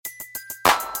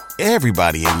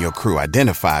Everybody in your crew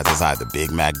identifies as either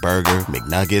Big Mac Burger,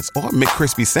 McNuggets, or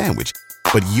McCrispy Sandwich.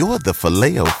 But you're the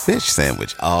Filet-O-Fish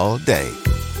Sandwich all day.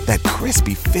 That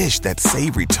crispy fish, that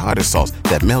savory tartar sauce,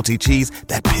 that melty cheese,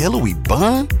 that pillowy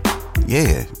bun.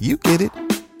 Yeah, you get it.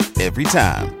 Every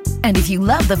time. And if you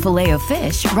love the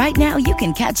Filet-O-Fish, right now you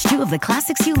can catch two of the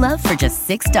classics you love for just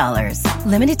 $6.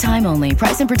 Limited time only.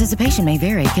 Price and participation may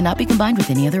vary. Cannot be combined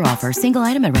with any other offer. Single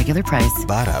item at regular price.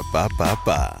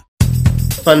 Ba-da-ba-ba-ba.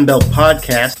 Fun Belt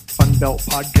Podcast. Fun Belt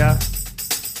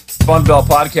Podcast. Fun Belt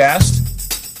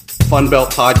Podcast. Fun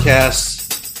Belt Podcast.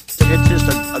 It's just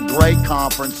a great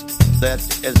conference that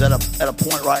is at a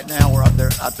point right now where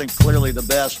I think clearly the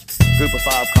best Group of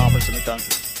 5 conference in the country.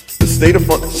 The state of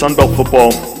Sun Belt football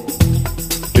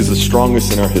is the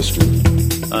strongest in our history.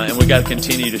 And we got to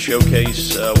continue to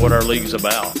showcase what our league's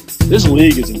about. This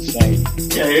league is insane.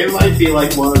 Yeah, it might be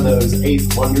like one of those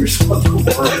 8 wonders of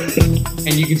the world.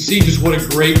 And you can see just what a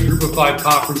great Group of 5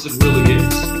 conference it really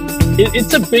is.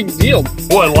 It's a big deal.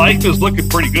 Boy, life is looking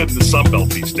pretty good in the Sun Belt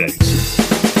these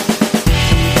days.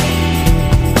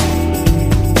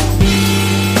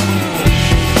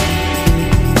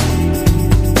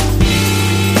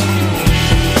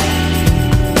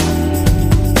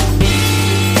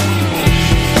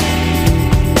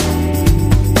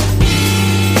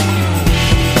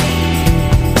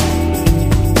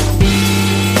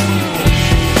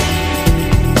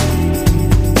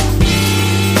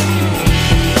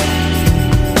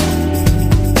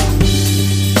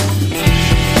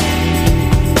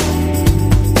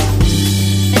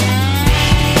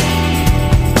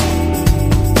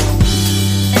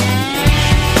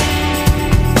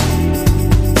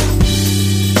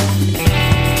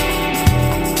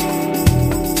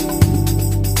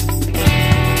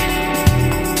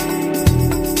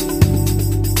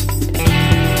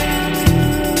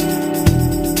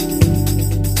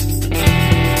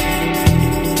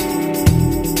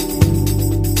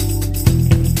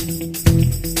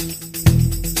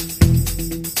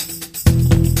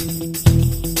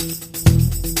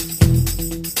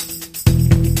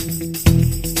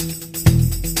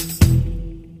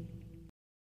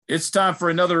 It's time for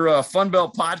another Fun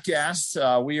Belt podcast.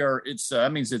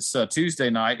 That means it's Tuesday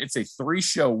night. It's a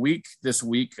 3-show week this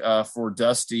week for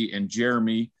Dusty and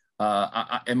Jeremy.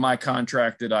 In my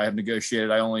contract that I have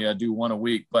negotiated, I only do one a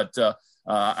week. But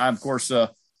I'm, of course,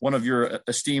 one of your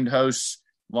esteemed hosts,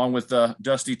 along with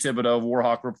Dusty Thibodeau of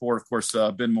Warhawk Report. Of course,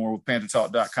 Ben Moore with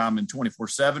PantherTalk.com and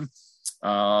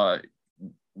 24/7.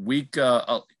 Week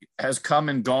has come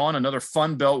and gone. Another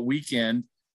Fun Belt weekend.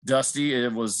 Dusty,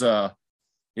 it was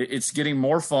it's getting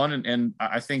more fun, and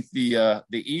I think the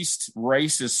East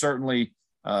race is certainly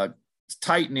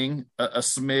tightening a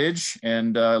smidge,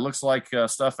 and it looks like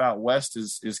stuff out west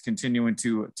is continuing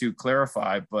to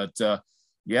clarify. But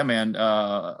yeah, man,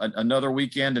 another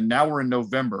weekend, and now we're in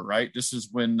November, right? This is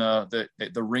when the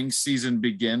ring season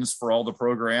begins for all the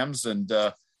programs, and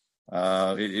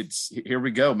it's here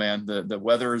we go, man. The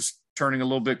weather is turning a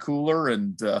little bit cooler,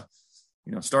 and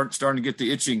starting to get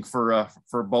the itching for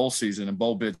bowl season, and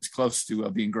bowl bids close to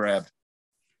being grabbed.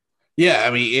 Yeah, I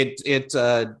mean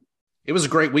it was a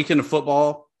great weekend of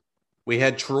football. We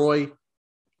had Troy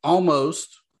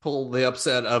almost pull the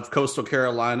upset of Coastal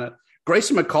Carolina.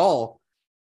 Grayson McCall,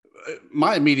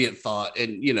 my immediate thought,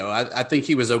 and I think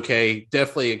he was okay.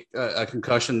 Definitely a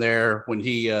concussion there when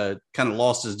he kind of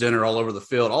lost his dinner all over the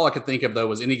field. All I could think of though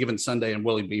was Any Given Sunday and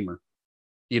Willie Beamer.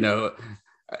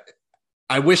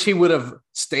 I wish he would have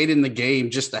stayed in the game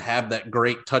just to have that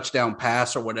great touchdown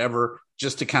pass or whatever,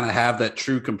 just to kind of have that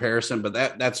true comparison. But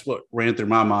that's what ran through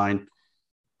my mind.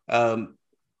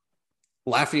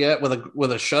 Lafayette with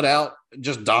a shutout,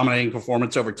 just dominating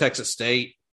performance over Texas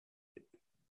State.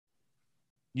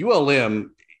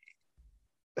 ULM,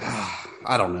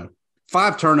 I don't know.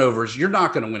 5 turnovers, you're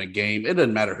not going to win a game. It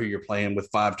doesn't matter who you're playing with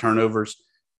 5 turnovers.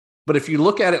 But if you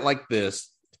look at it like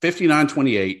this,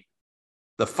 59-28,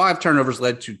 the 5 turnovers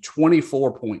led to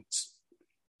 24 points.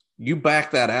 You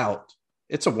back that out,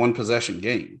 it's a 1-possession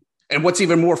game. And what's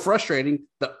even more frustrating,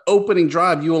 the opening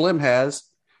drive ULM has,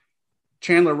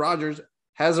 Chandler Rogers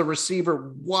has a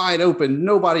receiver wide open,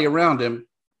 nobody around him,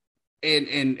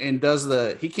 and does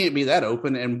he can't be that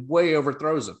open and way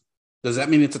overthrows him. Does that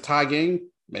mean it's a tie game?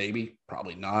 Maybe,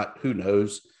 probably not. Who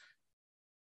knows?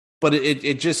 But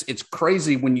it's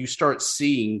crazy when you start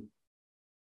seeing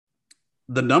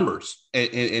the numbers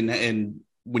and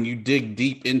when you dig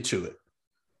deep into it.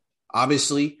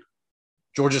 Obviously,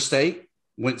 Georgia State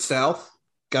went south,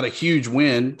 got a huge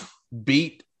win,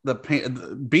 beat the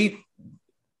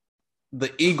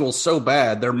Eagles so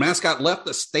bad their mascot left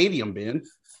the stadium, Ben.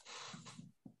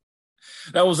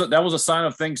 That was a sign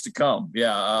of things to come.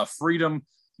 Yeah, Freedom,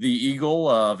 the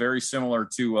Eagle, very similar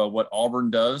to what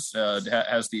Auburn does,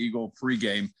 has the Eagle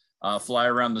pregame fly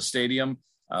around the stadium.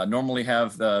 Normally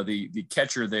have the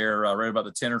catcher there right about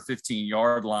the 10 or 15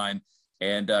 yard line,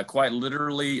 and quite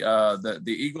literally the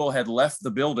Eagle had left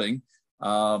the building,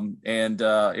 and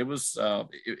it was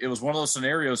one of those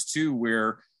scenarios too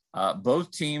where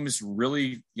both teams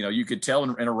really, you could tell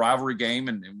in a rivalry game,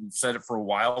 and we've said it for a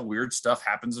while, weird stuff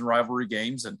happens in rivalry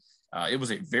games, and it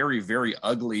was a very, very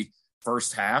ugly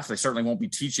first half. They certainly won't be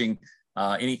teaching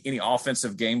any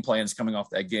offensive game plans coming off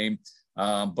that game.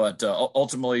 But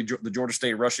ultimately, the Georgia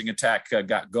State rushing attack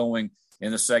got going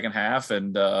in the second half,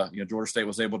 and Georgia State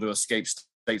was able to escape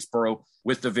Statesboro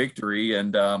with the victory.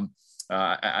 And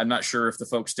I'm not sure if the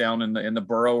folks down in the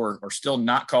borough are still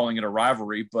not calling it a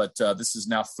rivalry, but this is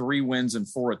now 3 wins and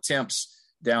 4 attempts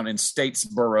down in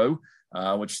Statesboro,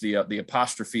 which the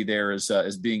apostrophe there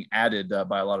is being added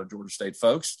by a lot of Georgia State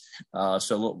folks.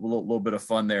 So a little bit of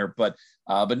fun there, but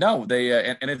no, they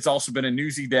and it's also been a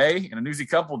newsy day and a newsy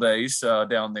couple days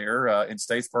down there in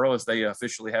Statesboro as they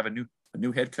officially have a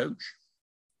new head coach.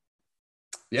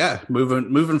 Yeah,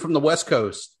 moving from the West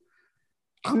Coast.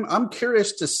 I'm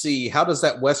curious to see how does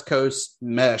that West Coast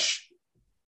mesh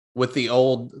with the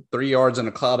old 3 yards in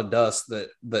a cloud of dust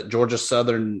that Georgia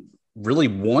Southern really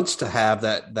wants to have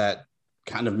that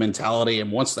kind of mentality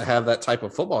and wants to have that type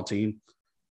of football team.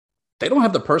 They don't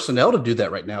have the personnel to do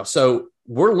that right now. So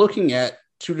we're looking at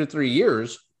 2 to 3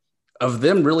 years of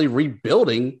them really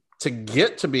rebuilding to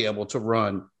get to be able to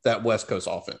run that West Coast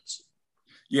offense.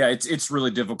 Yeah, it's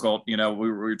really difficult. We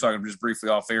were talking just briefly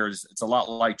off air. It's a lot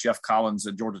like Jeff Collins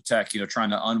at Georgia Tech,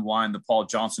 trying to unwind the Paul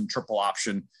Johnson triple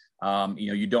option.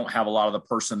 You don't have a lot of the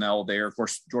personnel there. Of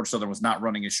course, Georgia Southern was not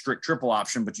running a strict triple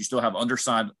option, but you still have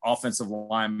undersized offensive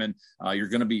linemen. You're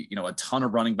going to be, a ton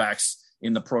of running backs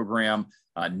in the program,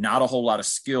 not a whole lot of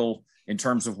skill in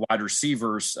terms of wide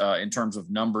receivers, in terms of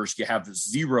numbers. You have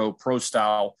 0 pro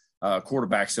style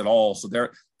quarterbacks at all. So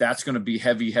that's going to be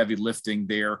heavy lifting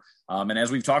there. And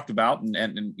as we've talked about,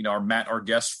 and our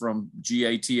guest from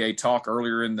GATA talk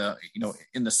earlier in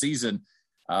the season,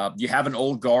 you have an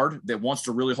old guard that wants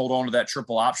to really hold on to that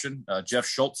triple option. Jeff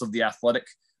Schultz of The Athletic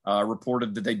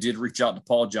reported that they did reach out to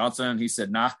Paul Johnson, and he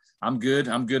said, "Nah, I'm good.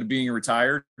 I'm good being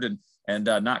retired and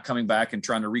not coming back and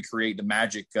trying to recreate the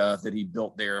magic that he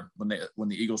built there when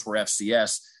the Eagles were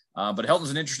FCS." But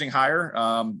Helton's an interesting hire.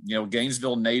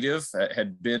 Gainesville native,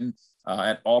 had been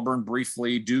at Auburn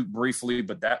briefly, Duke briefly,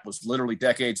 but that was literally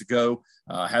decades ago.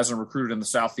 Hasn't recruited in the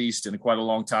Southeast in quite a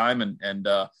long time, and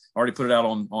already put it out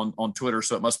on Twitter,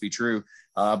 so it must be true.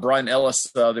 Brian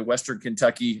Ellis, the Western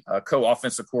Kentucky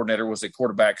co-offensive coordinator, was a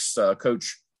quarterbacks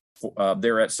coach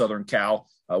there at Southern Cal.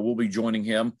 Will be joining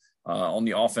him on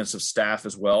the offensive staff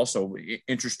as well. So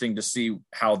interesting to see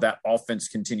how that offense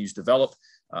continues to develop.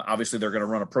 Obviously, they're going to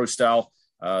run a pro-style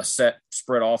set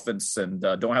spread offense and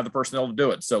don't have the personnel to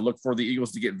do it. So look for the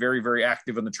Eagles to get very, very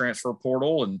active in the transfer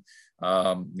portal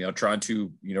and, trying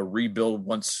to, rebuild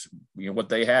once, what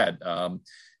they had.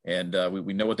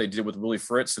 We know what they did with Willie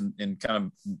Fritz and kind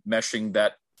of meshing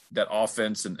that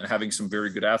offense and having some very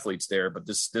good athletes there. But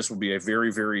this will be a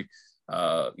very, very,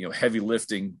 heavy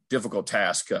lifting, difficult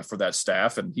task for that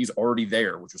staff. And he's already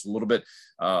there, which was a little bit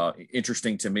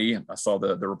interesting to me. I saw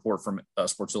the report from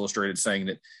Sports Illustrated saying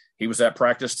that he was at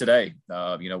practice today,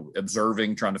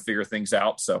 observing, trying to figure things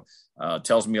out. So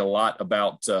tells me a lot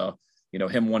about,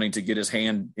 him wanting to get his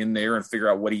hand in there and figure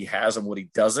out what he has and what he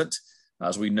doesn't.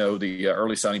 As we know, the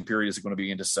early signing period is going to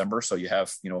be in December. So you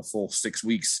have, a full 6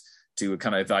 weeks to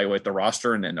kind of evaluate the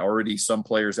roster. And already some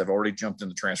players have already jumped in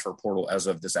the transfer portal as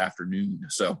of this afternoon.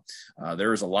 So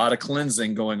there is a lot of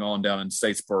cleansing going on down in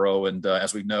Statesboro. And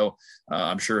as we know,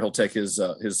 I'm sure he'll take his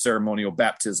ceremonial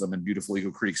baptism in beautiful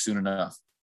Eagle Creek soon enough.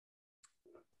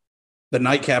 The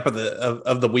nightcap of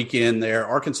the weekend there,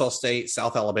 Arkansas State,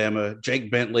 South Alabama,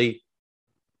 Jake Bentley,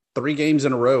 3 games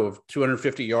in a row of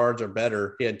 250 yards or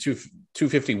better. He had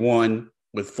 251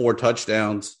 with 4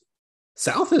 touchdowns.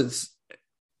 South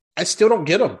I still don't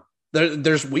get them.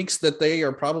 There's weeks that they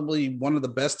are probably one of the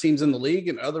best teams in the league,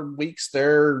 and other weeks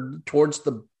they're towards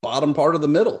the bottom part of the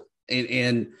middle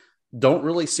and don't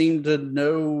really seem to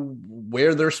know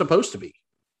where they're supposed to be.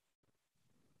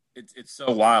 It's so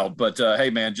wild, but hey,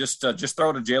 man, just throw it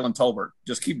to Jalen Tolbert.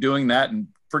 Just keep doing that, and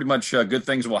pretty much good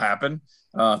things will happen.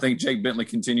 I think Jake Bentley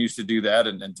continues to do that,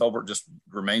 and Tolbert just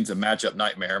remains a matchup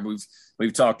nightmare.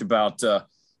 We've talked about.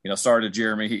 Sorry to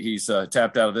Jeremy, he's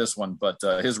tapped out of this one, but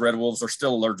his Red Wolves are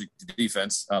still allergic to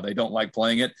defense. They don't like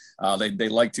playing it. They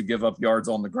like to give up yards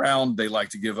on the ground. They like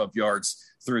to give up yards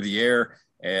through the air.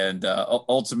 And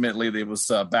ultimately, it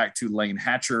was back to Lane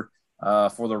Hatcher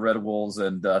for the Red Wolves,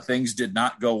 and things did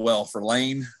not go well for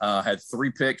Lane. Had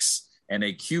 3 picks and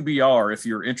a QBR, if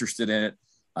you're interested in it,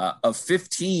 of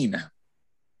 15.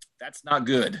 That's not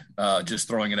good. Just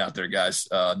throwing it out there, guys.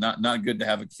 Not good to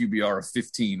have a QBR of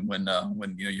 15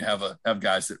 when you have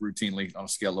guys that routinely on a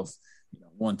scale of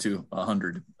 1 to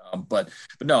 100. But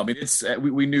no, I mean it's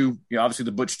we knew obviously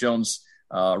the Butch Jones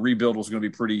rebuild was going to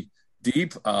be pretty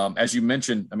deep. As you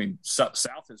mentioned, I mean South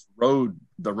has rode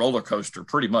the roller coaster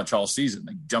pretty much all season.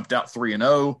 They jumped out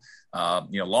 3-0.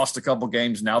 Lost a couple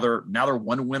games. Now they're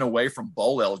 1 win away from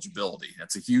bowl eligibility.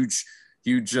 That's a huge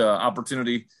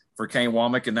opportunity for Kane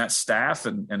Womack and that staff,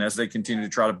 and as they continue to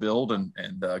try to build and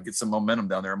get some momentum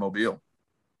down there in Mobile.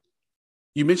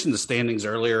 You mentioned the standings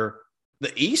earlier.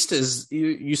 The East is,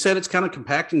 you said it's kind of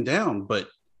compacting down, but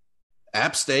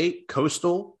App State,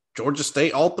 Coastal, Georgia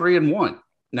State, all 3-1.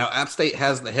 Now, App State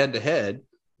has the head-to-head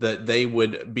that they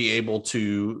would be able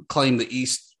to claim the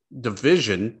East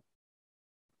division,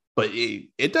 but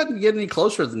it doesn't get any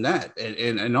closer than that.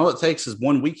 And all it takes is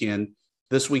one weekend.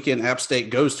 This weekend, App State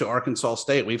goes to Arkansas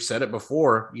State. We've said it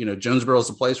before. Jonesboro is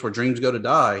the place where dreams go to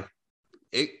die.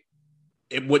 It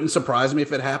wouldn't surprise me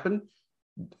if it happened.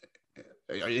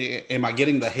 Am I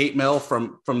getting the hate mail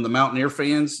from the Mountaineer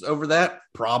fans over that?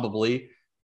 Probably.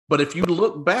 But if you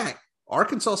look back,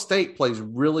 Arkansas State plays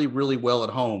really, really well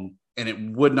at home, and it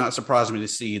would not surprise me to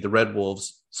see the Red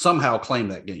Wolves somehow claim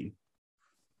that game.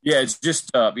 Yeah, it's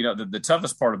just, the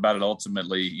toughest part about it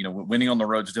ultimately, winning on the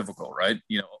road is difficult, right?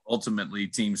 Ultimately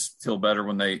teams feel better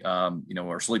when they,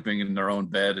 are sleeping in their own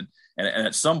bed. And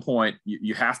at some point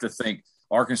you have to think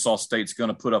Arkansas State's going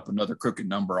to put up another crooked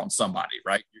number on somebody,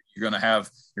 right? You're going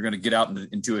to get out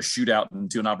into a shootout,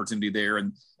 into an opportunity there.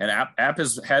 And App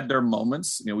has had their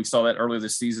moments. We saw that earlier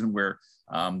this season where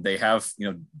they have,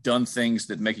 done things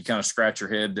that make you kind of scratch your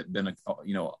head, that been, a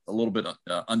little bit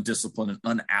undisciplined and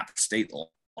un-App State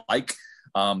I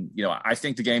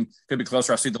think the game could be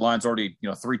closer. I see the line's already,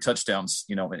 3 touchdowns,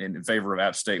 in favor of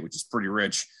App State, which is pretty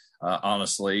rich,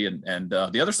 honestly. And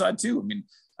the other side too. I mean,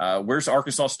 where's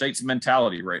Arkansas State's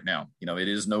mentality right now? It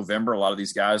is November. A lot of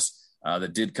these guys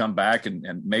that did come back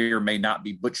and may or may not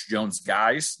be Butch Jones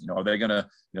guys. Are they going to,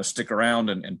 stick around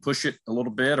and push it a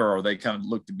little bit, or are they kind of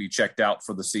look to be checked out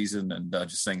for the season and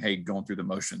just saying, hey, going through the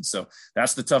motions? So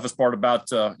that's the toughest part about,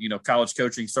 college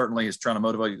coaching. Certainly is trying to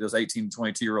motivate those 18 to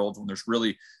 22-year-olds when there's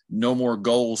really no more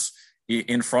goals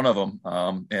in front of them.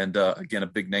 Again, a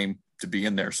big name to be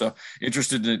in there. So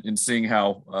interested in seeing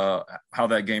how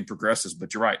that game progresses.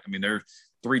 But you're right. I mean, there are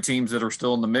 3 teams that are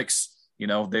still in the mix,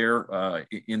 there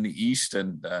in the East,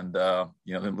 and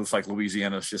it looks like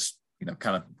Louisiana's just,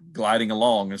 kind of gliding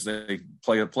along as they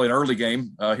play an early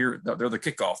game here. They're the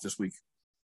kickoff this week.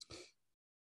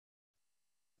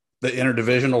 The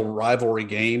interdivisional rivalry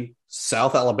game,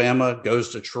 South Alabama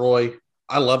goes to Troy.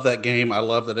 I love that game. I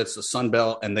love that it's the Sun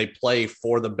Belt and they play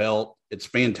for the belt. It's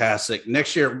fantastic.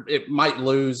 Next year, it might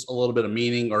lose a little bit of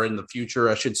meaning, or in the future,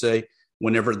 I should say,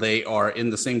 whenever they are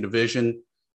in the same division.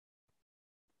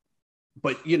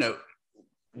 But,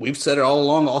 we've said it all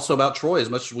along also about Troy,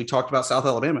 as much as we talked about South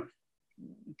Alabama.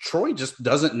 Troy just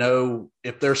doesn't know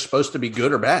if they're supposed to be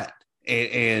good or bad.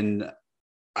 And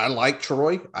I like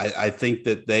Troy. I think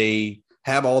that they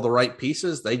have all the right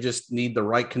pieces. They just need the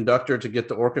right conductor to get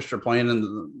the orchestra playing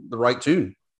in the right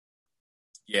tune.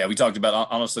 Yeah, we talked about,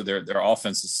 honestly, their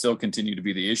offenses still continue to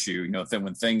be the issue.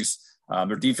 When things,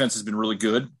 their defense has been really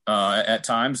good at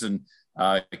times and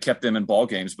kept them in ball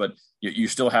games, but you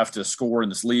still have to score in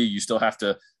this league. You still have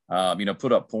to,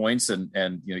 put up points and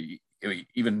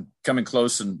even coming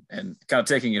close and kind of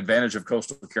taking advantage of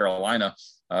Coastal Carolina,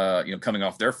 coming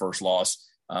off their first loss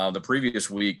the previous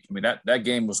week. I mean, that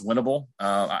game was winnable,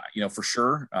 for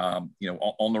sure, on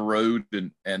the road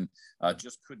and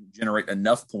just couldn't generate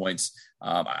enough points.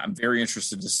 I'm very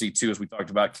interested to see too, as we talked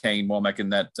about Kane Womack in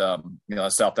that,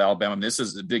 South Alabama. This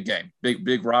is a big game,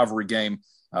 big rivalry game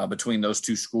between those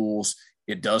two schools.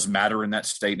 It does matter in that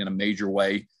state in a major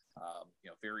way.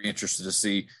 Very interested to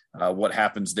see what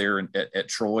happens there at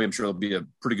Troy. I'm sure there'll be a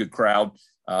pretty good crowd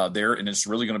there, and it's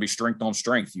really going to be strength on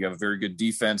strength. You have a very good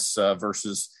defense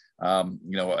versus, a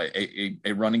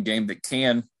running game that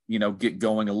can, get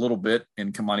going a little bit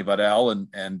in Kamani Vidal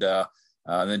and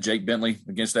then Jake Bentley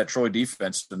against that Troy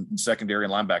defense and secondary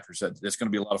and linebackers. It's going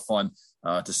to be a lot of fun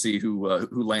to see who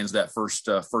lands that first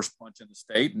punch in the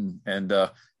state. And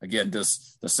again,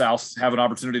 does the South have an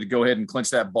opportunity to go ahead and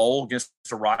clinch that bowl against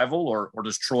a rival, or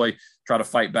does Troy try to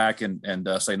fight back and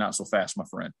say, not so fast, my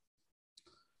friend?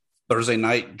 Thursday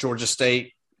night, Georgia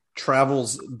State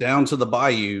travels down to the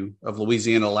bayou of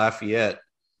Louisiana, Lafayette.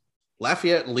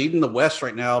 Lafayette leading the West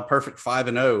right now, perfect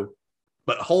 5-0.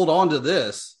 But hold on to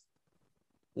this.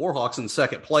 Warhawks in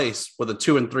second place with a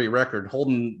 2-3 record,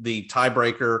 holding the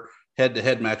tiebreaker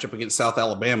head-to-head matchup against South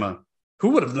Alabama. Who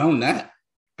would have known that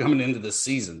coming into this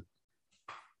season?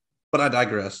 But I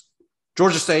digress.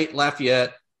 Georgia State,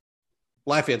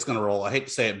 Lafayette's going to roll. I hate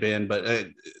to say it, Ben, but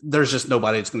there's just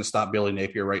nobody that's going to stop Billy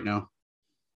Napier right now.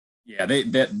 Yeah,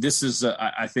 this is,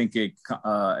 I think,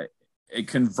 a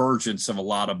convergence of a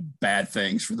lot of bad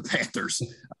things for the Panthers.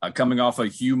 Coming off a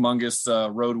humongous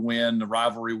road win, a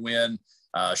rivalry win,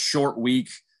 short week.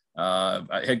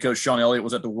 Head coach Sean Elliott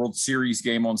was at the World Series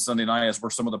game on Sunday night, as were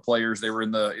some of the players. They were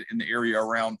in the area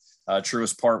around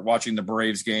Truist Park watching the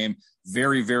Braves game.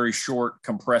 Very, very short,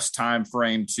 compressed time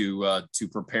frame to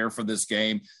prepare for this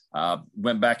game.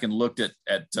 Went back and looked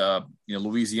at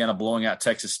Louisiana blowing out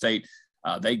Texas State.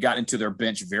 They got into their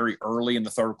bench very early in the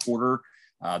third quarter.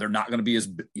 They're not going to be as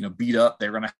beat up.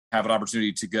 They're going to have an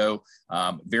opportunity to go.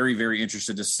 Very, very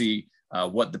interested to see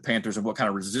what the Panthers and what kind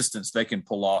of resistance they can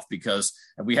pull off, because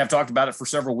we have talked about it for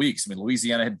several weeks. I mean,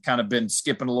 Louisiana had kind of been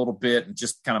skipping a little bit and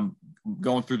just kind of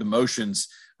going through the motions.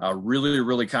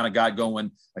 Really kind of got going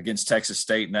against Texas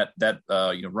State, and that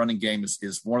running game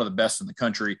is one of the best in the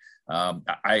country.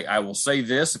 I will say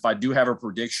this: if I do have a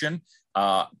prediction,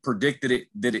 predict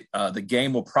that the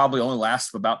game will probably only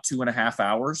last about 2.5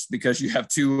 hours, because you have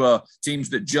two teams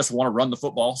that just want to run the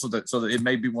football. So that it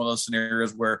may be one of those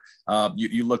scenarios where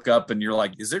you look up and you're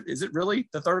like, is it really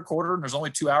the third quarter? And there's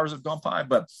only 2 hours have gone by,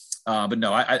 but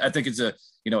no, I think it's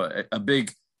a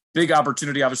big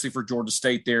opportunity, obviously, for Georgia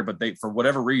State there, but they, for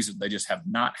whatever reason, they just have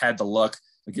not had the luck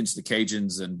against the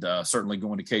Cajuns, and certainly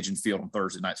going to Cajun Field on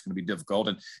Thursday night is going to be difficult.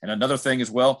 And another thing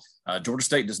as well, Georgia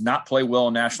State does not play well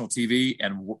on national TV,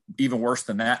 and even worse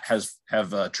than that,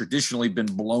 have traditionally been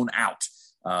blown out.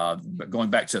 Going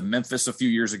back to Memphis a few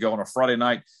years ago on a Friday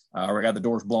night, we got the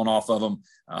doors blown off of them.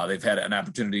 They've had an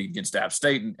opportunity against App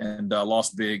State and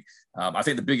lost big. I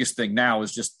think the biggest thing now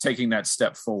is just taking that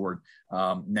step forward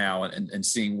now and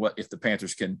seeing what if the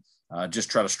Panthers can just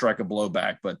try to strike a blow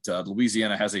back. But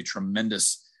Louisiana has a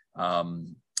tremendous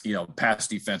pass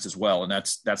defense as well, and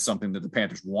that's something that the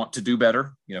Panthers want to do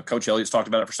better. Coach Elliott's talked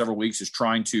about it for several weeks, is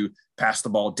trying to pass the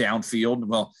ball downfield.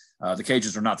 Well, the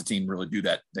Cajuns are not the team to really do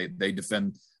that. They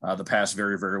defend the pass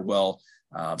very, very well.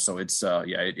 So it's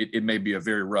it may be a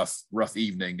very rough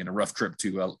evening and a rough trip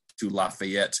to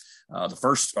Lafayette.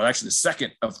 The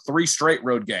second of 3 straight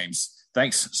road games.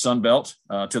 Thanks, Sunbelt,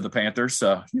 to the Panthers,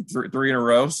 3 in a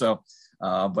row. So,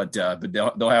 but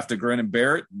they'll have to grin and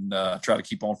bear it and try to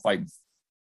keep on fighting.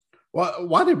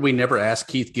 Why did we never ask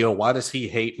Keith Gill, why does he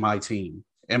hate my team?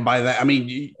 And by that, I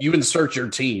mean, you insert your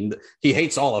team. He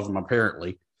hates all of them,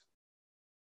 apparently.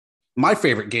 My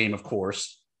favorite game, of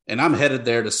course, and I'm headed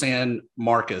there to San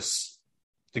Marcos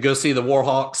to go see the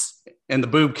Warhawks and the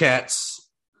Boobcats.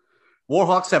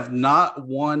 Warhawks have not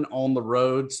won on the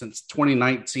road since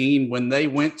 2019 when they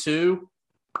went to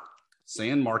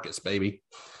San Marcos, baby.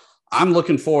 I'm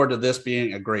looking forward to this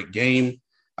being a great game.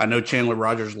 I know Chandler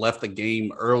Rogers left the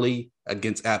game early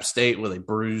against App State with a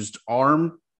bruised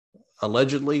arm,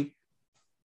 allegedly.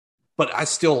 But I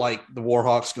still like the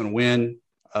Warhawks going to win.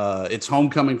 It's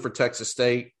homecoming for Texas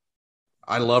State.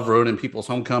 I love ruining people's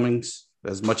homecomings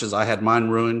as much as I had mine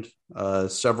ruined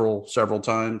several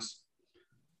times.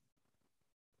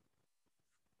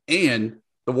 And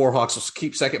the Warhawks will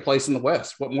keep second place in the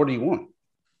West. What more do you want?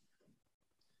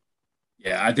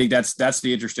 Yeah, I think that's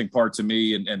the interesting part to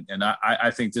me. And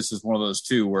I think this is one of those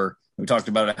two where we talked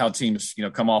about how teams,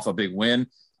 come off a big win,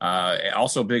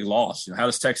 also a big loss. How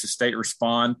does Texas State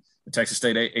respond? The Texas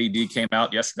State AD came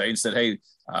out yesterday and said, hey,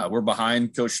 we're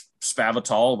behind Coach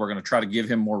Spavital. We're going to try to give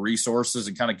him more resources,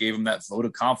 and kind of gave him that vote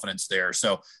of confidence there.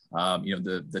 So,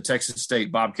 the Texas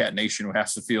State Bobcat Nation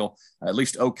has to feel at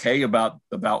least okay about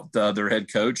their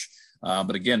head coach.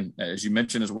 But again, as you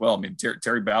mentioned as well, I mean,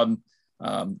 Terry Bowden,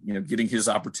 getting his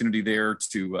opportunity there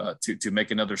to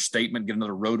make another statement, get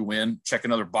another road win, check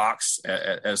another box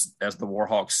as the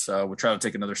Warhawks would try to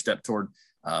take another step toward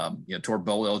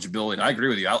bowl eligibility. And I agree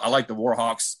with you. I like the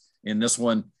Warhawks in this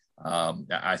one.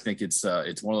 I think it's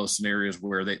one of those scenarios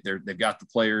where they've got the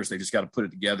players, they just got to put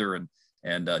it together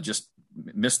and just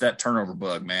miss that turnover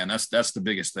bug, man. That's the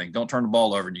biggest thing. Don't turn the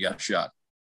ball over and you got a shot.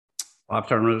 5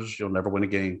 turnovers, you'll never win a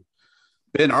game.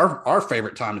 Ben, our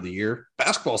favorite time of the year,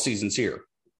 basketball season's here.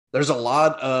 There's a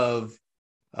lot of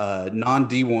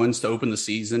non-D1s to open the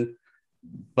season,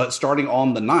 but starting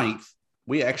on the 9th,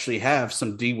 we actually have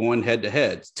some D1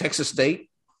 head-to-heads. Texas State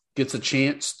gets a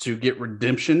chance to get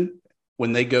redemption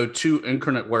when they go to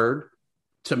Incarnate Word.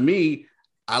 To me,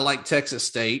 I like Texas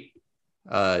State.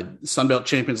 Sunbelt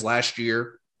champions last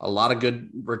year. A lot of good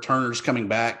returners coming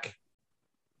back.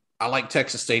 I like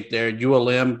Texas State there.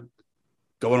 ULM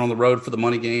going on the road for the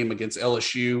money game against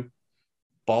LSU,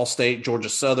 Ball State, Georgia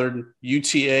Southern,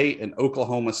 UTA, and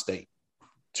Oklahoma State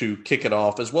to kick it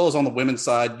off, as well as on the women's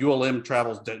side. ULM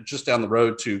travels just down the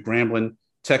road to Grambling.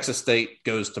 Texas State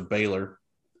goes to Baylor.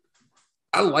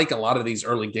 I like a lot of these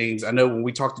early games. I know when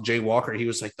we talked to Jay Walker, he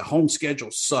was like, the home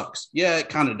schedule sucks. Yeah, it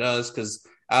kind of does, because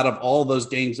out of all those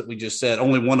games that we just said,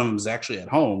 only one of them is actually at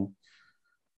home.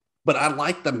 But I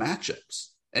like the matchups.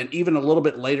 And even a little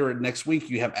bit later next week,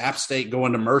 you have App State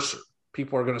going to Mercer.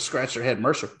 People are going to scratch their head.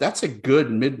 Mercer, that's a good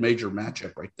mid-major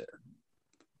matchup right there.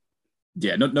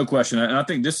 Yeah, no question. And I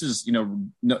think this is,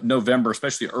 November,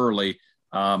 especially early.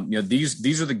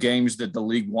 These are the games that the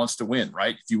league wants to win,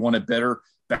 right? If you want a better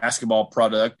basketball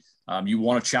product, you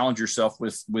want to challenge yourself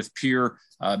with peer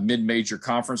mid-major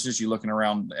conferences. You're looking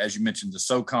around, as you mentioned, the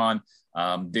SoCon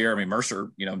there. I mean,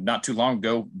 Mercer, not too long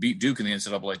ago beat Duke in the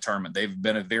NCAA tournament. They've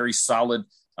been a very solid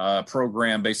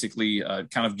program, basically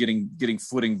kind of getting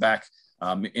footing back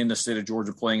in the state of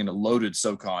Georgia, playing in a loaded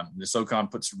SoCon. The SoCon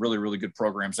puts really, really good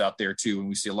programs out there too. And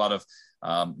we see a lot of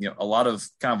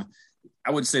kind of,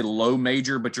 I would say low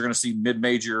major, but you're going to see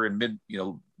mid-major and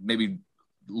maybe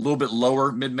a little bit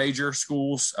lower mid-major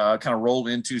schools kind of roll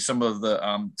into some of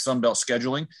the Sun Belt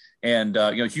scheduling, and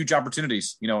huge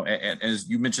opportunities. And as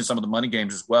you mentioned, some of the money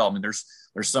games as well. I mean, there's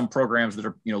some programs that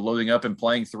are loading up and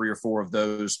playing 3 or 4 of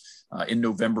those in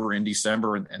November and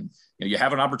December, and you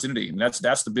have an opportunity, and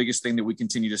that's the biggest thing that we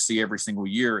continue to see every single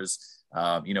year is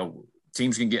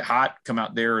teams can get hot, come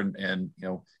out there, and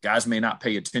guys may not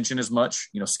pay attention as much.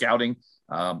 Scouting.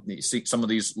 You see some of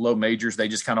these low majors, they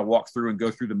just kind of walk through and go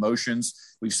through the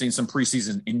motions. We've seen some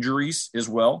preseason injuries as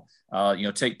well,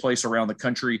 take place around the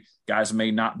country. Guys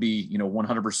may not be,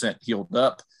 100% healed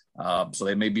up. So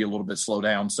they may be a little bit slowed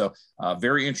down. So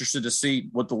very interested to see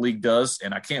what the league does.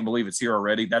 And I can't believe it's here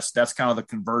already. That's kind of the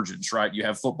convergence, right? You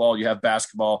have football, you have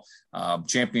basketball,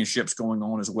 championships going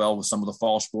on as well with some of the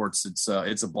fall sports. It's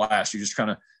a blast. You just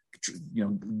kind of,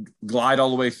 glide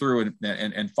all the way through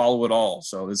and follow it all.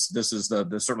 So this is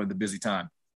certainly the busy time.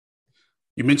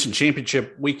 You mentioned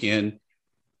championship weekend.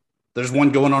 There's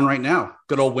one going on right now.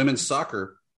 Good old women's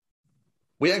soccer.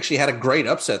 We actually had a great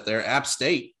upset there. App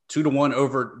State 2-1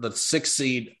 over the 6th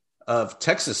seed of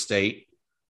Texas State,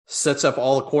 sets up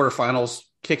all the quarterfinals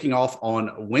kicking off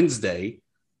on Wednesday.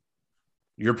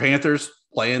 Your Panthers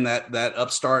playing that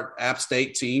upstart App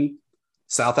State team,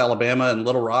 South Alabama and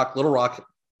Little Rock. Little Rock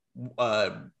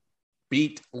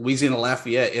beat Louisiana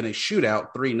Lafayette in a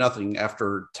shootout 3-0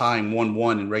 after tying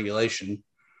 1-1 in regulation.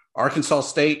 Arkansas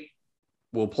State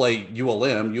will play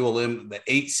ULM, the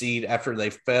 8th seed, after they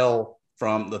fell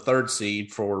from the 3rd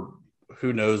seed for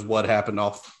who knows what happened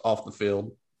off the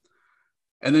field.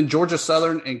 And then Georgia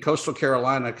Southern and Coastal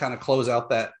Carolina kind of close out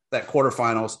that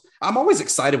quarterfinals. I'm always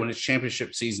excited when it's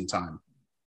championship season time.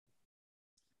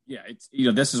 Yeah, it's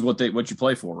this is what you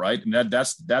play for, right? And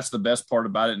that's the best part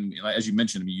about it. And as you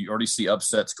mentioned, you already see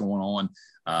upsets going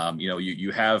on.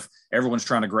 You have everyone's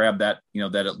trying to grab that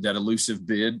that elusive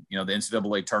bid, the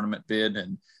NCAA tournament bid,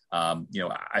 and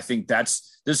I think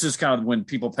this is kind of when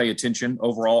people pay attention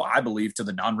overall, I believe, to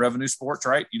the non-revenue sports,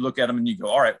 right? You look at them and you go,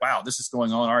 all right, wow, this is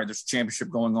going on. All right, there's a championship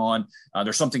going on.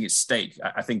 There's something at stake.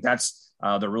 I think that's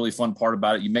the really fun part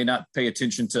about it. You may not pay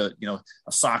attention to,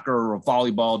 a soccer or a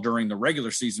volleyball during the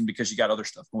regular season because you got other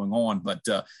stuff going on. But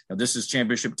this is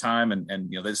championship time, and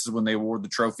this is when they award the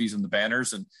trophies and the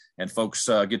banners, and folks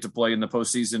get to play in the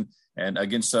postseason and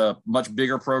against much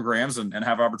bigger programs and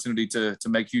have opportunity to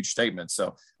make huge statements.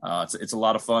 So it's a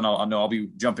lot of fun. I know I'll be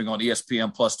jumping on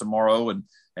ESPN Plus tomorrow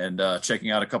and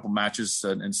checking out a couple matches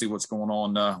and see what's going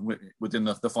on within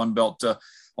the Fun Belt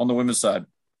on the women's side.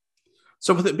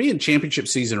 So with it being championship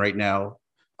season right now,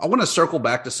 I want to circle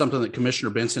back to something that Commissioner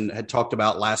Benson had talked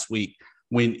about last week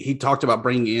when he talked about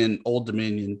bringing in Old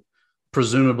Dominion,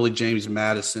 presumably James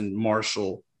Madison,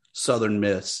 Marshall, Southern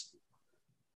Miss.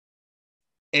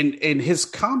 And his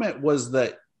comment was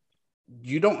that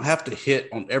you don't have to hit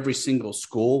on every single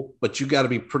school, but you got to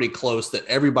be pretty close, that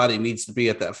everybody needs to be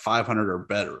at that 500 or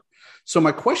better. So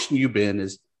my question to you, Ben,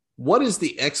 is what is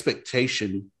the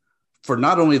expectation for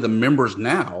not only the members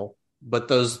now, but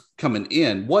those coming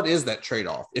in? What is that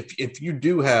trade-off? If you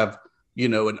do have,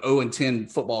 an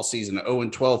 0-10 football season, an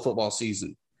 0-12 football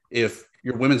season, if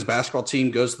your women's basketball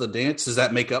team goes to the dance, does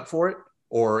that make up for it?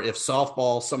 Or if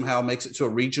softball somehow makes it to a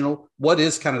regional, what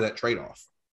is kind of that trade-off?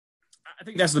 I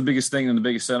think that's the biggest thing and the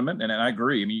biggest sentiment, and I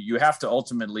agree. I mean, you have to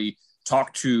ultimately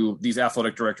talk to these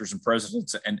athletic directors and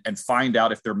presidents and find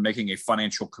out if they're making a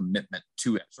financial commitment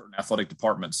to certain athletic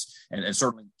departments and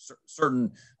certainly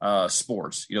certain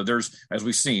sports. There's, as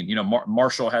we've seen,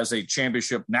 Marshall has a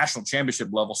national championship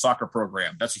level soccer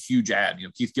program. That's a huge ad.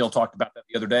 Keith Gill talked about that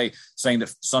the other day, saying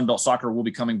that Sunbelt soccer will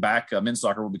be coming back. Men's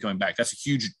soccer will be coming back. That's a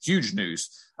huge news,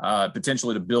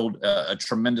 potentially to build a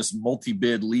tremendous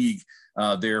multi-bid league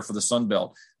there for the Sun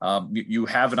Belt. You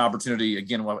have an opportunity,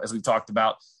 again, as we've talked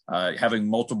about, having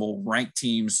multiple ranked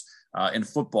teams in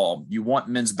football. You want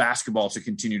men's basketball to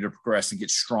continue to progress and get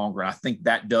stronger. And I think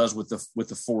that does with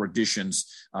the 4 additions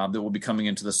that will be coming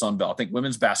into the Sun Belt. I think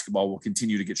women's basketball will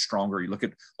continue to get stronger. You look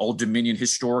at Old Dominion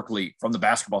historically from the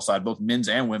basketball side, both men's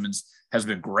and women's has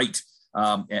been great.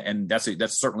 And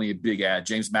that's certainly a big add.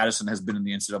 James Madison has been in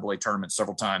the NCAA tournament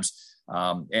several times.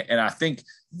 And I think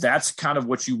that's kind of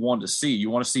what you want to see. You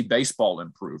want to see baseball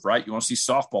improve, right? You want to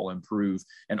see softball improve.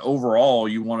 And overall,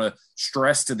 you want to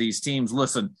stress to these teams,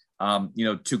 listen,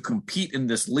 to compete in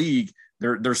this league,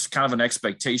 there's kind of an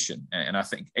expectation. And I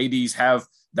think ADs have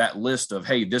that list of,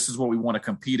 hey, this is what we want to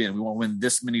compete in. We want to win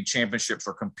this many championships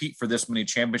or compete for this many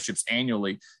championships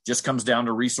annually. Just comes down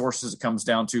to resources. It comes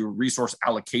down to resource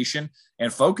allocation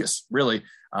and focus, really.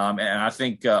 And I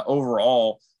think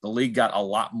overall, the league got a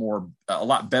lot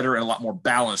better and a lot more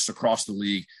balanced across the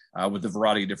league with the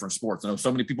variety of different sports. I know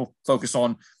so many people focus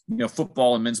on,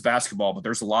 football and men's basketball, but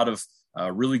there's a lot of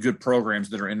really good programs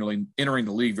that are entering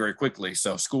the league very quickly.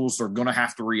 So schools are going to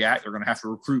have to react. They're going to have to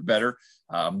recruit better,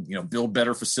 build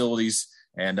better facilities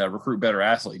and recruit better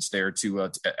athletes there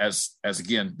as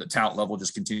again, the talent level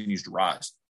just continues to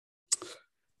rise.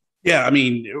 Yeah. I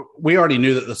mean, we already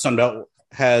knew that the Sun Belt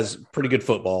has pretty good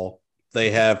football.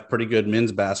 They have pretty good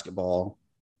men's basketball.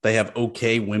 They have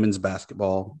okay women's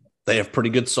basketball. They have pretty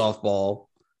good softball.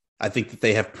 I think that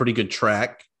they have pretty good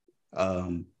track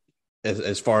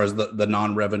as far as the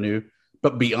non-revenue.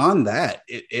 But beyond that,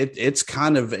 it's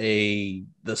kind of the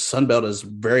Sun Belt is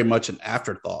very much an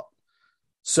afterthought.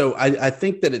 So I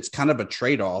think that it's kind of a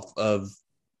trade-off of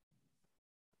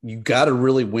you got to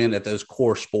really win at those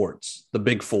core sports, the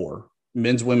big 4,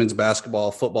 men's, women's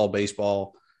basketball, football,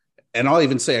 baseball, and I'll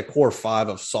even say a core 5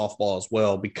 of softball as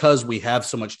well, because we have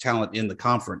so much talent in the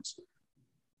conference.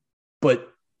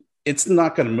 But it's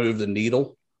not going to move the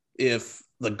needle if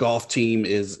the golf team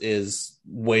is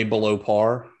way below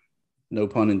par, no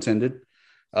pun intended,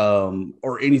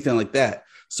 or anything like that.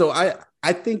 So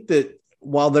I think that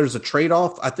while there's a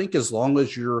trade-off, I think as long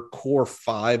as your core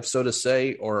 5, so to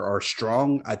say, are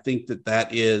strong, I think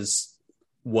that is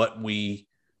what we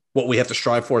have to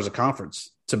strive for as a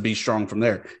conference, to be strong from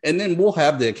there. And then we'll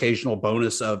have the occasional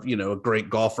bonus of, a great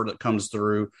golfer that comes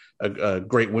through, a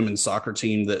great women's soccer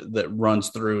team that runs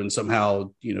through and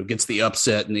somehow, gets the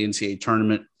upset in the NCAA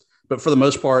tournament. But for the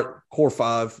most part, core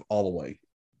 5 all the way.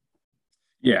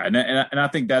 Yeah. And I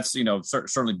think that's,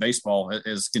 certainly baseball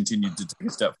has continued to take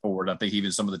a step forward. I think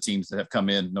even some of the teams that have come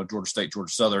in, Georgia State,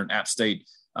 Georgia Southern, App State,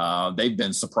 they've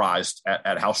been surprised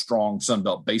at how strong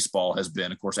Sunbelt baseball has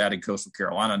been. Of course, adding Coastal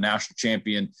Carolina, national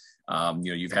champion.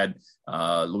 You've had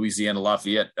Louisiana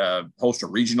Lafayette host a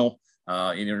regional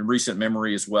in recent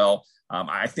memory as well.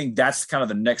 I think that's kind of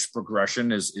the next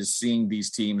progression is seeing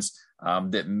these teams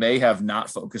that may have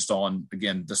not focused on,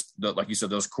 again, like you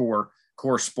said, those core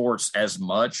sports as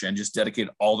much and just dedicate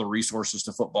all the resources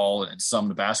to football and some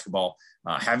to basketball,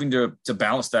 having to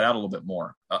balance that out a little bit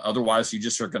more. Otherwise, you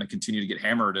just are going to continue to get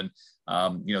hammered. And,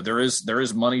 there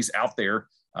is monies out there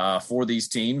for these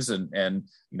teams. And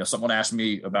someone asked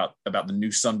me about the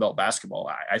new Sun Belt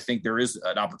basketball. I think there is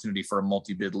an opportunity for a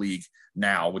multi-bid league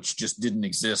now, which just didn't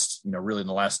exist, really in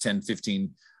the last 10,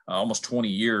 15, almost 20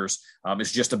 years.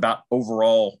 It's just about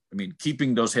overall,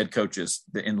 keeping those head coaches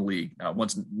in the league.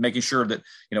 Once making sure that,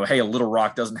 hey, a Little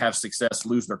Rock doesn't have success,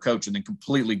 lose their coach, and then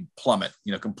completely plummet,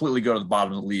 completely go to the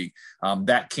bottom of the league.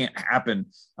 That can't happen.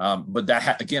 But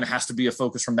that, again, has to be a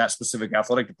focus from that specific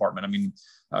athletic department.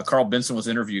 Carl Benson was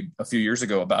interviewed a few years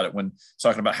ago about it when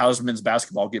talking about how does men's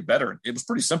basketball get better. It was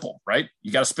pretty simple, right?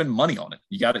 You got to spend money on it.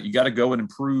 You got to go and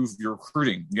improve your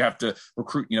recruiting. You have to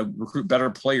recruit better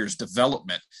players,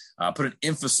 development, put an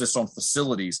emphasis on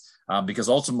facilities, because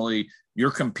ultimately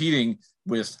you're competing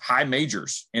with high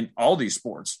majors in all these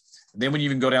sports. And then when you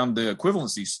even go down the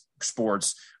equivalency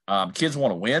sports, kids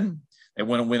want to win. They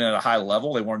want to win at a high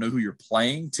level. They want to know who you're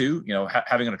playing too,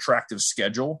 having an attractive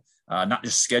schedule, not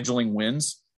just scheduling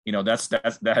wins.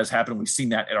 That has happened. We've seen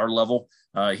that at our level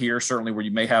here, certainly, where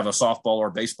you may have a softball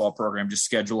or baseball program just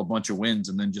schedule a bunch of wins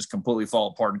and then just completely fall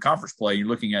apart in conference play. You're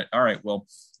looking at, all right, well,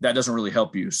 that doesn't really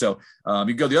help you. So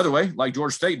you go the other way, like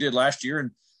Georgia State did last year,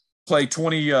 and play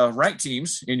 20 ranked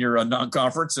teams in your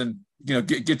non-conference and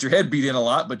get your head beat in a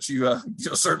lot, but you'll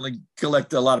certainly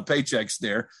collect a lot of paychecks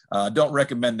there. Don't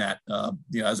recommend that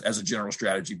as a general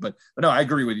strategy, but no, I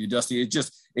agree with you, Dusty.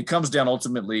 It comes down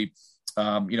ultimately,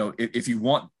 if you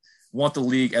want the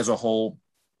league as a whole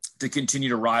to continue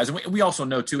to rise, and we also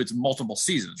know too it's multiple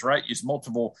seasons, right? It's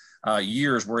multiple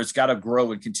years where it's got to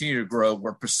grow and continue to grow,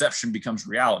 where perception becomes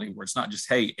reality, where it's not just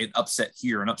an upset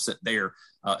here and upset there.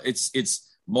 It's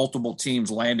multiple teams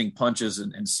landing punches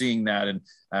and seeing that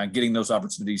and getting those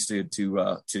opportunities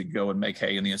to go and make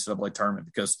hay in the NCAA tournament,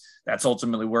 because that's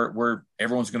ultimately where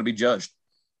everyone's going to be judged.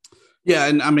 Yeah,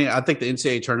 and I mean, I think the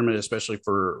NCAA tournament, especially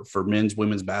for men's,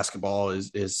 women's basketball,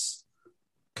 is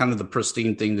kind of the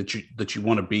pristine thing that you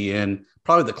want to be in.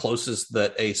 Probably the closest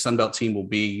that a Sun Belt team will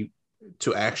be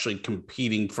to actually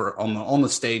competing on the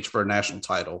stage for a national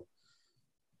title.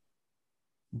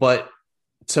 But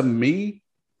to me,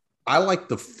 I like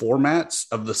the formats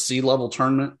of the C-level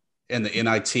tournament and the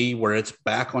NIT, where it's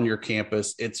back on your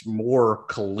campus. It's more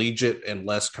collegiate and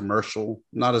less commercial,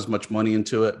 not as much money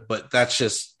into it, but that's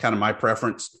just kind of my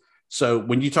preference. So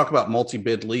when you talk about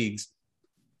multi-bid leagues,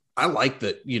 I like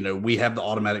that, we have the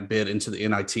automatic bid into the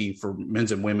NIT for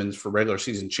men's and women's for regular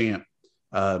season champ.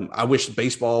 I wish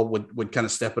baseball would kind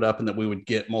of step it up and that we would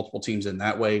get multiple teams in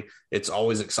that way. It's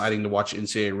always exciting to watch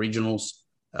NCAA regionals.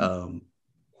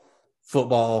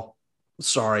 Football,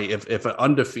 if an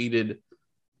undefeated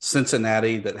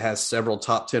Cincinnati that has several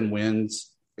top 10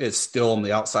 wins is still on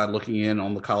the outside looking in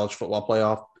on the college football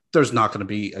playoff, there's not going to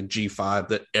be a G5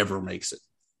 that ever makes it.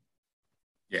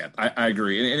 Yeah, I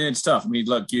agree. And it's tough. I mean,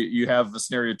 look, you have the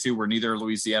scenario too where neither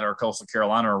Louisiana or Coastal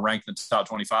Carolina are ranked in the top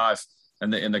 25 in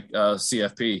the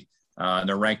CFP. And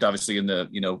they're ranked obviously in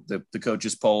the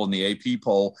coaches poll and the AP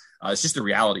poll. It's just the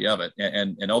reality of it.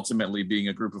 And ultimately being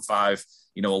a group of five,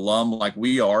 alum like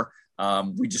we are,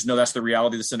 we just know that's the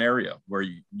reality of the scenario where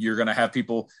you're going to have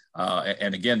people.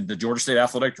 And again, the Georgia State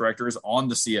Athletic Director is on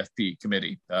the CFP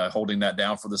committee, holding that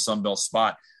down for the Sun Belt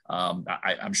spot.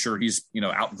 I'm sure he's,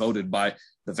 outvoted by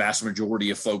the vast majority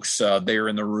of folks there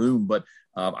in the room. But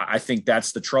I think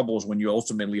that's the trouble, is when you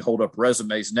ultimately hold up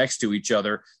resumes next to each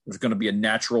other, there's going to be a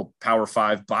natural Power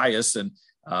 5 bias. And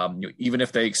even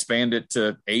if they expand it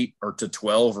to 8 or to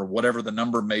 12 or whatever the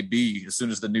number may be, as soon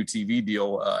as the new TV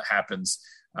deal happens,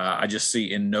 I just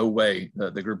see in no way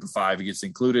the group of five gets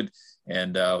included,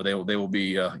 and they will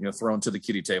be thrown to the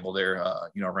kiddie table there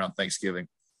around Thanksgiving.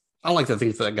 I like to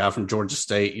think that guy from Georgia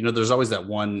State, there's always that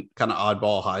one kind of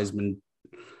oddball Heisman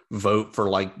vote for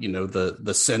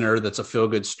the center that's a feel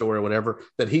good story or whatever,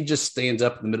 that he just stands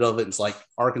up in the middle of it and it's like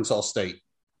Arkansas State.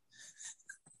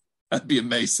 That'd be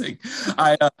amazing.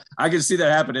 I can see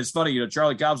that happen. It's funny,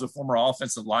 Charlie Cobb's a former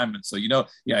offensive lineman, so he'd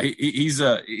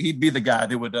be the guy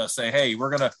that would say, "Hey,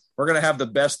 we're gonna have the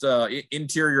best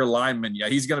interior lineman." Yeah,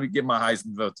 he's gonna get my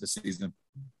Heisman vote this season.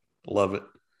 Love it.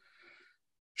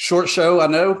 Short show, I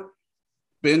know.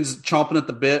 Ben's chomping at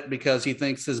the bit because he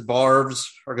thinks his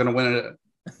Barbs are going to win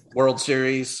a World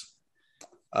Series.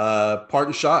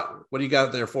 Parting shot. What do you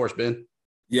got there for us, Ben?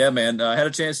 Yeah, man. I had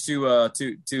a chance to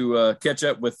catch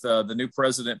up with the new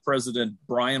President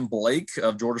Brian Blake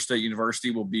of Georgia State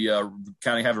University. We'll be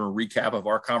kind of having a recap of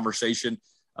our conversation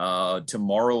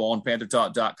tomorrow on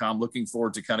PantherTalk.com. Looking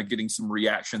forward to kind of getting some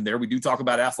reaction there. We do talk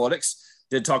about athletics.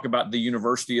 Did talk about the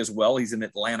university as well. He's an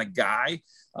Atlanta guy.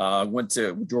 Went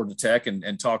to Georgia Tech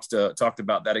and talked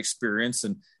about that experience.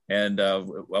 And I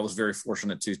was very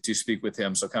fortunate to speak with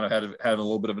him. So kind of had a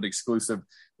little bit of an exclusive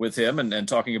with him and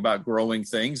talking about growing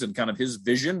things and kind of his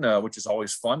vision, which is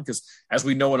always fun because, as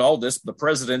we know in all this, the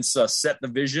presidents set the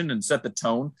vision and set the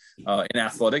tone in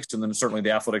athletics. And then certainly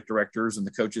the athletic directors and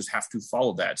the coaches have to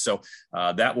follow that. So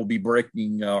that will be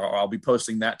breaking, or I'll be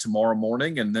posting that tomorrow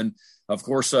morning. And then, of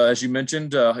course, as you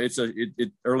mentioned, it's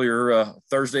earlier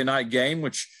Thursday night game,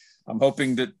 which I'm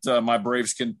hoping that my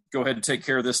Braves can go ahead and take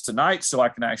care of this tonight so I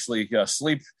can actually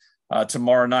sleep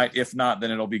tomorrow night. If not,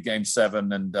 then it'll be Game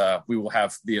 7, and we will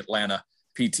have the Atlanta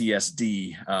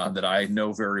PTSD that I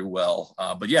know very well.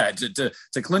 But yeah,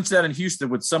 to clinch that in Houston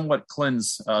would somewhat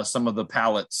cleanse some of the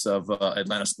palates of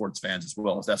Atlanta sports fans as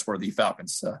well, as that's where the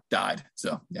Falcons died.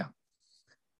 So, yeah.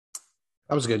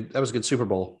 That was good. That was a good Super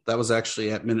Bowl. That was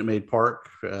actually at Minute Maid Park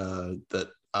that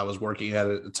I was working at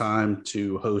the time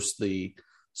to host the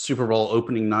Super Bowl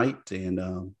opening night. And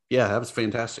that was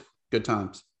fantastic. Good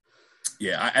times.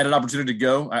 Yeah, I had an opportunity to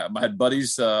go. I had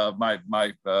buddies, my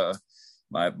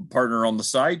partner on the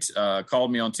site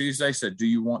called me on Tuesday, said, "Do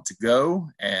you want to go?"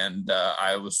 And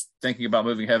I was thinking about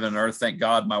moving heaven and earth. Thank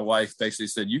God my wife basically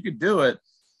said, "You could do it,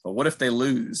 but what if they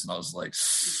lose?" And I was like,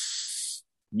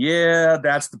 Yeah,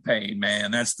 that's the pain,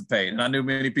 man. That's the pain. And I knew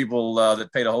many people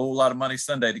that paid a whole lot of money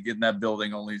Sunday to get in that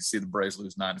building only to see the Braves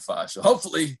lose 9-5. So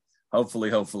hopefully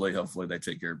they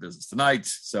take care of business tonight.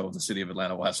 So the city of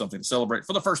Atlanta will have something to celebrate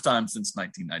for the first time since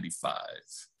 1995.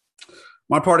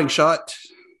 My parting shot,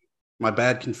 my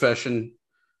bad confession.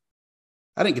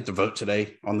 I didn't get to vote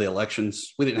today on the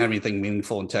elections. We didn't have anything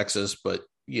meaningful in Texas, but,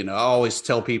 I always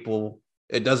tell people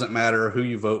it doesn't matter who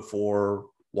you vote for,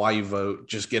 why you vote,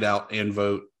 just get out and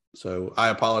vote. So I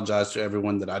apologize to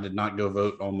everyone that I did not go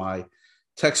vote on my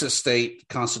Texas state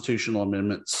constitutional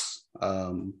amendments.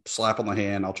 Slap on the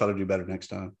hand. I'll try to do better next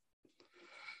time.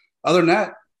 Other than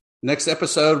that, next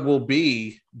episode will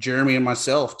be Jeremy and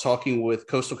myself talking with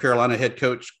Coastal Carolina head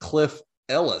coach Cliff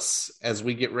Ellis as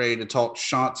we get ready to talk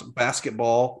Chants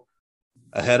basketball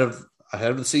ahead of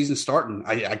the season starting.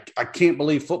 I can't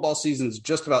believe football season's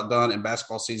just about done and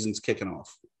basketball season's kicking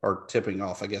off. Or tipping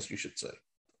off, I guess you should say.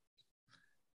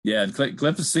 Yeah, and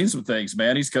Cliff has seen some things,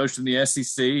 man. He's coached in the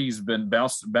SEC. He's been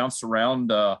bounced around.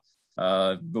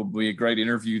 Will be a great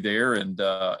interview there. And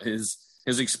his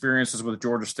experiences with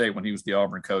Georgia State when he was the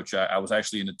Auburn coach. I was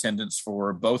actually in attendance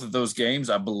for both of those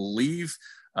games. I believe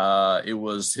it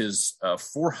was his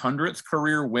 400th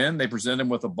career win. They presented him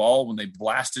with a ball when they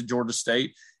blasted Georgia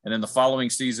State. And then the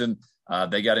following season,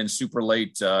 they got in super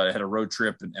late, had a road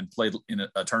trip and played in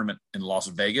a tournament in Las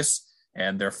Vegas,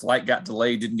 and their flight got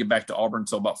delayed, didn't get back to Auburn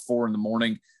until about 4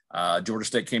 a.m. Georgia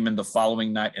State came in the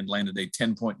following night and landed a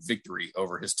 10-point victory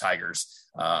over his Tigers,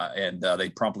 and they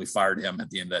promptly fired him at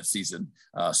the end of that season,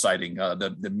 citing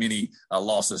the many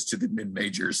losses to the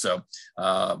mid-majors. So,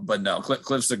 but no,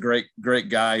 Cliff's a great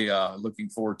guy. Looking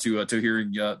forward to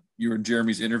hearing you and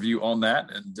Jeremy's interview on that.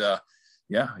 And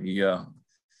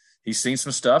he's seen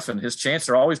some stuff, and his Chants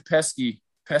are always pesky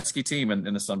team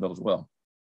in the Sun Belt as well.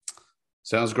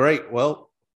 Sounds great. Well,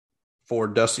 for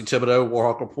Dusty Thibodeau,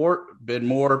 Warhawk Report, Ben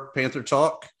Moore, Panther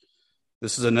Talk,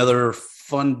 this is another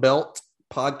Fun Belt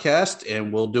podcast,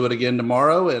 and we'll do it again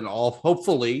tomorrow. And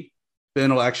hopefully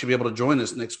Ben will actually be able to join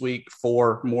us next week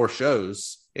for more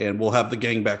shows, and we'll have the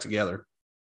gang back together.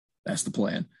 That's the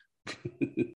plan.